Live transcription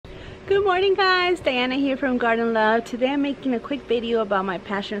Good morning guys, Diana here from Garden Love. Today I'm making a quick video about my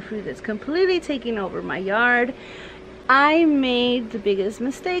passion fruit that's completely taking over my yard. I made the biggest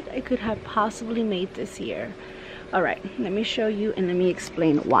mistake I could have possibly made this year. Alright, let me show you and let me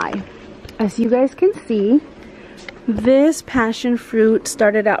explain why. As you guys can see, this passion fruit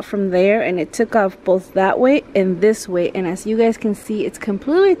started out from there and it took off both that way and this way, and as you guys can see, it's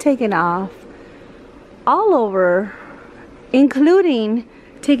completely taken off all over, including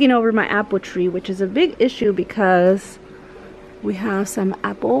taking over my apple tree, which is a big issue because we have some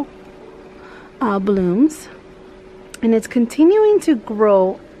apple blooms, and it's continuing to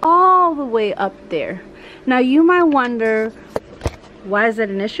grow all the way up there. Now you might wonder, why is that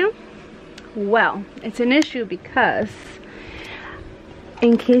an issue? Well, it's an issue because,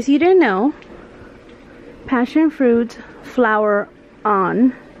 in case you didn't know, passion fruits flower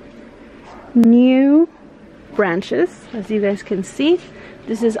on new branches. As you guys can see,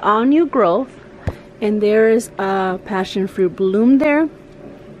 this is all new growth, and there is a passion fruit bloom there.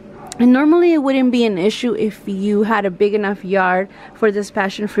 And normally it wouldn't be an issue if you had a big enough yard for this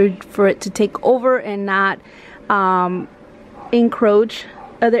passion fruit for it to take over and not encroach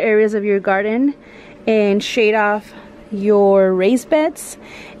other areas of your garden and shade off your raised beds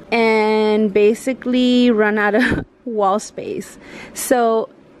and basically run out of wall space. So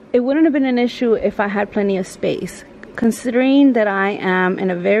it wouldn't have been an issue if I had plenty of space. Considering that I am in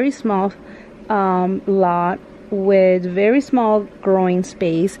a very small lot with very small growing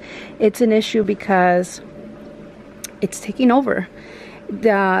space, it's an issue because it's taking over.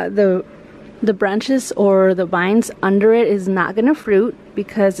 The branches or the vines under it is not gonna fruit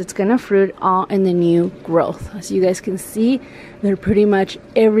because it's gonna fruit all in the new growth. As you guys can see, they're pretty much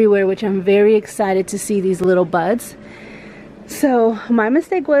everywhere, which I'm very excited to see these little buds. So my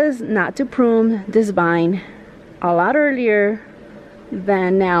mistake was not to prune this vine a lot earlier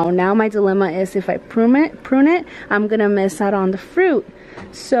than now. Now my dilemma is, if I prune it, I'm gonna miss out on the fruit.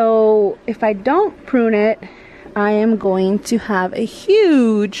 So if I don't prune it, I am going to have a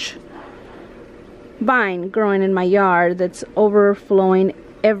huge vine growing in my yard that's overflowing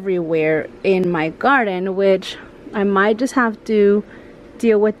everywhere in my garden, which I might just have to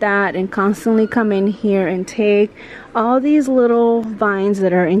deal with that and constantly come in here and take all these little vines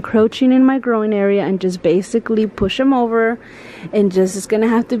that are encroaching in my growing area and just basically push them over, and just it's gonna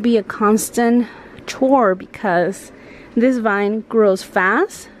have to be a constant chore because this vine grows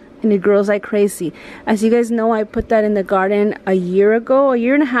fast and it grows like crazy. As you guys know, I put that in the garden a year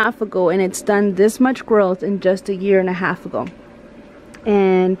and a half ago, and it's done this much growth in just a year and a half ago.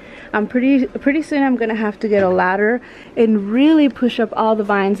 And I'm pretty soon I'm gonna have to get a ladder and really push up all the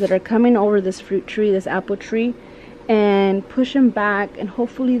vines that are coming over this fruit tree, this apple tree, and push them back, and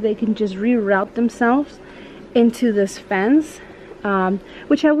hopefully they can just reroute themselves into this fence,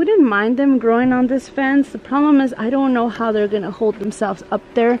 which I wouldn't mind them growing on this fence. The problem is I don't know how they're gonna hold themselves up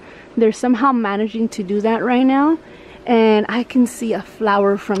there. They're somehow managing to do that right now, and I can see a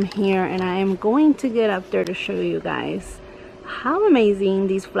flower from here, and I am going to get up there to show you guys how amazing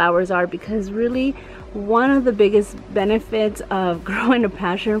these flowers are, because really one of the biggest benefits of growing a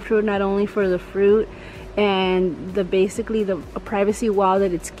passion fruit, not only for the fruit and basically the privacy wall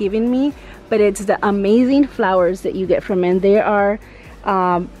that it's giving me, but it's the amazing flowers that you get from it. They are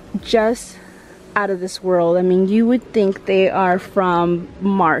just out of this world. I mean, you would think they are from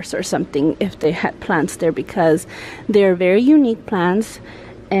Mars or something if they had plants there, because they're very unique plants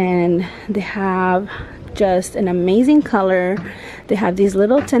and they have just an amazing color. They have these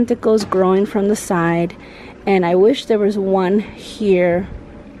little tentacles growing from the side, and I wish there was one here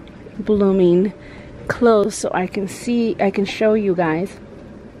blooming close so I can show you guys,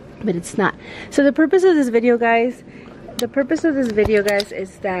 but it's not. So the purpose of this video, guys,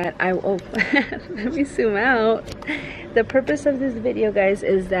 is that let me zoom out. The purpose of this video, guys,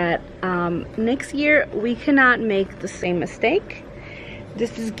 is that next year we cannot make the same mistake.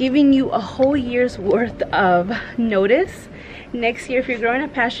 This is giving you a whole year's worth of notice. Next year, if you're growing a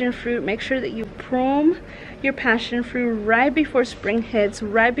passion fruit, make sure that you prune your passion fruit right before spring hits,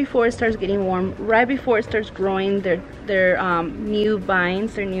 right before it starts getting warm, right before it starts growing their new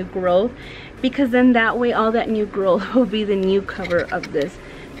vines, their new growth, because then that way all that new growth will be the new cover of this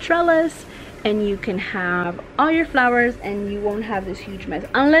trellis, and you can have all your flowers and you won't have this huge mess.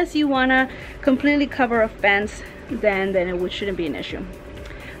 Unless you want to completely cover a fence, then it shouldn't be an issue.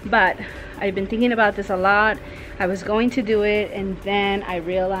 But I've been thinking about this a lot. I was going to do it, and then I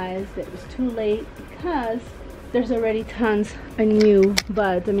realized that it was too late because there's already tons of new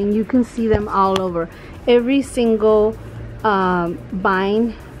buds. I mean, you can see them all over. Every single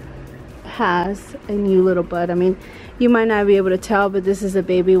vine has a new little bud. I mean, You might not be able to tell, but this is a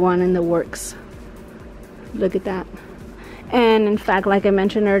baby one in the works. Look at that. And in fact, like I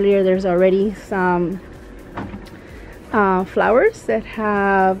mentioned earlier, there's already some flowers that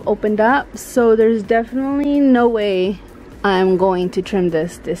have opened up, so there's definitely no way I'm going to trim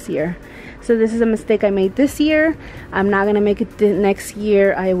this year. So this is a mistake I made this year. I'm not gonna make it next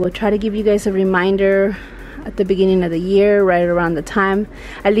year. I will try to give you guys a reminder at the beginning of the year, right around the time.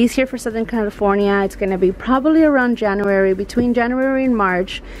 At least here for Southern California, it's gonna be probably around January, between January and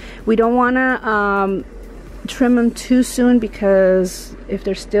March. We don't wanna trim them too soon, because if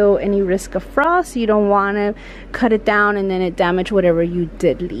there's still any risk of frost, you don't want to cut it down and then it damage whatever you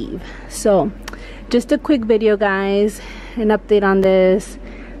did leave. So just a quick video, guys, an update on this,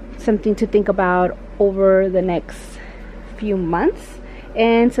 something to think about over the next few months,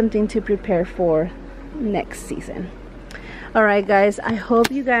 and something to prepare for next season. All right, guys, I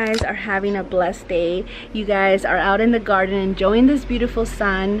hope you guys are having a blessed day. You guys are out in the garden enjoying this beautiful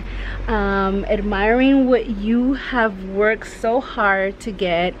sun, admiring what you have worked so hard to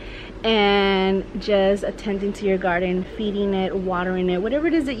get, and just attending to your garden, feeding it, watering it, whatever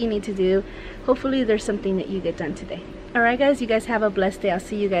it is that you need to do. Hopefully there's something that you get done today. All right, guys, you guys have a blessed day. I'll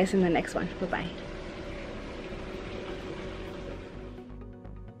see you guys in the next one. Bye-bye.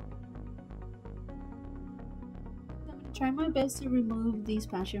 Try my best to remove these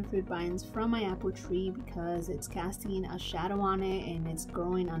passion fruit vines from my apple tree, because it's casting a shadow on it and it's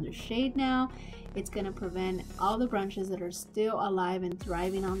growing under shade now. It's going to prevent all the branches that are still alive and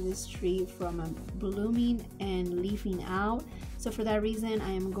thriving on this tree from blooming and leafing out. So for that reason, I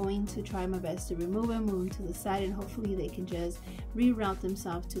am going to try my best to remove them, move them to the side, and hopefully they can just reroute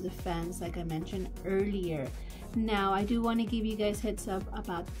themselves to the fence like I mentioned earlier. Now, I do want to give you guys heads up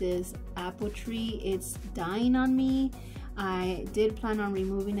about this apple tree. It's dying on me. I did plan on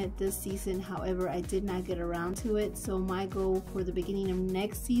removing it this season, however, I did not get around to it. So my goal for the beginning of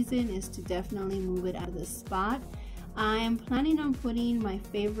next season is to definitely move it out of this spot. I am planning on putting my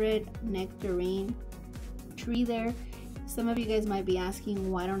favorite nectarine tree there. Some of you guys might be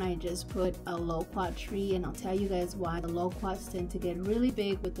asking, why don't I just put a loquat tree? And I'll tell you guys why. The loquats tend to get really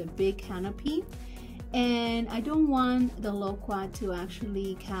big with a big canopy, and I don't want the loquat to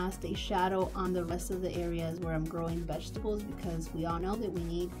actually cast a shadow on the rest of the areas where I'm growing vegetables, because we all know that we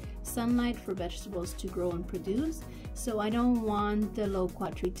need sunlight for vegetables to grow and produce. So I don't want the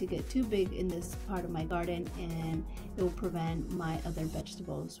loquat tree to get too big in this part of my garden, and it will prevent my other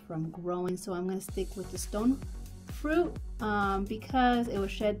vegetables from growing. So I'm going to stick with the stone fruit because it will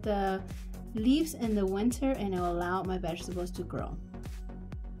shed the leaves in the winter and it will allow my vegetables to grow.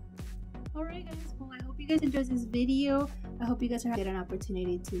 Alright, guys, well, I hope you guys enjoyed this video. I hope you guys are getting an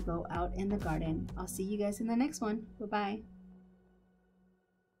opportunity to go out in the garden. I'll see you guys in the next one. Bye bye.